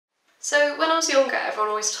So when I was younger, everyone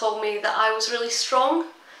always told me that I was really strong,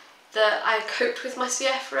 that I coped with my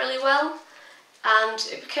CF really well, and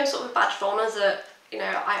it became sort of a badge of honour that, you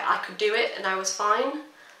know, I could do it and I was fine.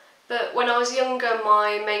 But when I was younger,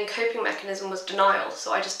 my main coping mechanism was denial,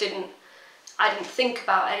 so I didn't think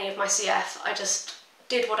about any of my CF, I just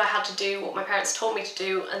did what I had to do, what my parents told me to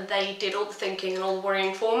do, and they did all the thinking and all the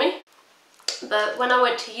worrying for me. But when I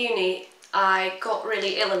went to uni, I got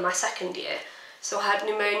really ill in my second year, so I had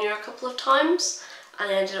pneumonia a couple of times, and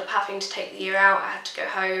I ended up having to take the year out. I had to go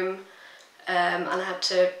home, and I had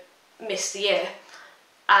to miss the year,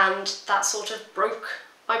 and that sort of broke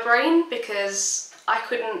my brain because I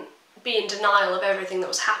couldn't be in denial of everything that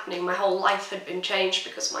was happening. My whole life had been changed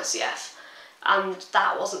because of my CF, and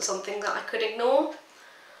that wasn't something that I could ignore.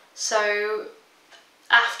 So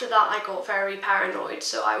after that I got very paranoid,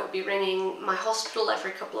 so I would be ringing my hospital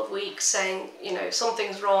every couple of weeks saying, you know,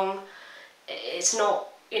 something's wrong, it's not,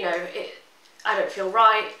 you know, I don't feel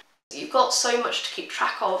right. You've got so much to keep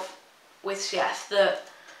track of with CF that,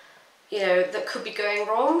 you know, that could be going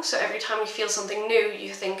wrong. So every time you feel something new,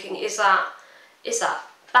 you're thinking, is that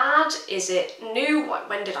bad? Is it new?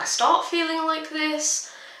 When did I start feeling like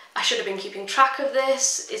this? I should have been keeping track of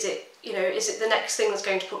this. Is it, you know, is it the next thing that's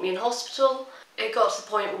going to put me in hospital? It got to the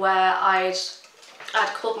point where I'd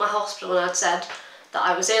called my hospital and I'd said that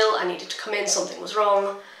I was ill, I needed to come in, something was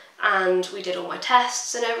wrong, and we did all my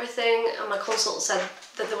tests and everything, and my consultant said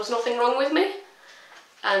that there was nothing wrong with me.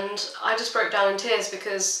 And I just broke down in tears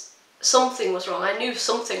because something was wrong. I knew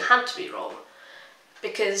something had to be wrong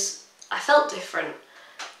because I felt different.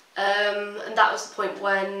 And that was the point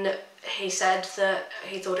when he said that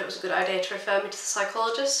he thought it was a good idea to refer me to the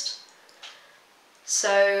psychologist.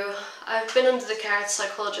 So I've been under the care of the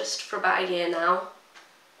psychologist for about a year now,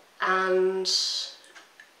 and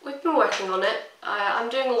we've been working on it. I'm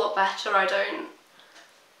doing a lot better. I don't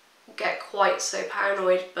get quite so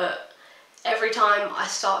paranoid, but every time I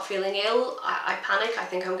start feeling ill, I panic. I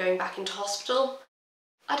think I'm going back into hospital.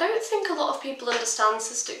 I don't think a lot of people understand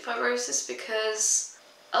cystic fibrosis because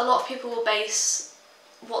a lot of people will base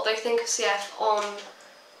what they think of CF on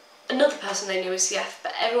another person they knew with CF,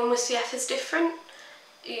 but everyone with CF is different.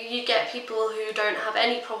 You get people who don't have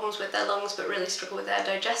any problems with their lungs but really struggle with their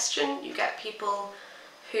digestion. You get people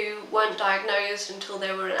who weren't diagnosed until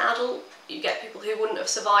they were an adult. You get people who wouldn't have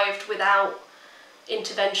survived without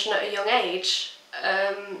intervention at a young age.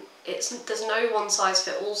 There's no one size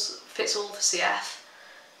fits all for CF,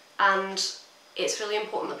 and it's really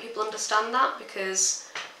important that people understand that because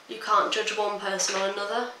you can't judge one person on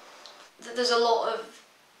another. There's a lot of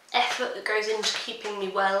effort that goes into keeping me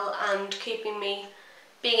well and keeping me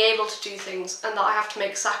being able to do things, and that I have to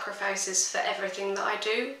make sacrifices for everything that I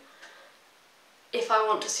do. If I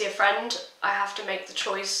want to see a friend, I have to make the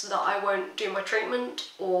choice that I won't do my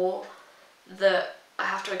treatment, or that I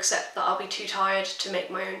have to accept that I'll be too tired to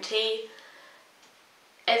make my own tea.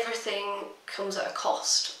 Everything comes at a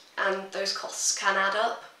cost, and those costs can add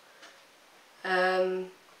up.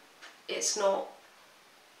 It's not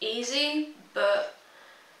easy, but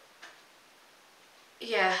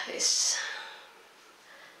yeah,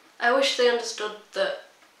 I wish they understood that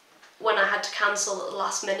when I had to cancel at the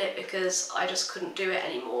last minute because I just couldn't do it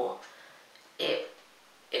anymore, it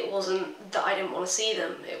wasn't that I didn't want to see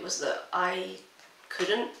them, it was that I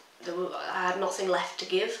couldn't. I had nothing left to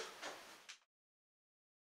give.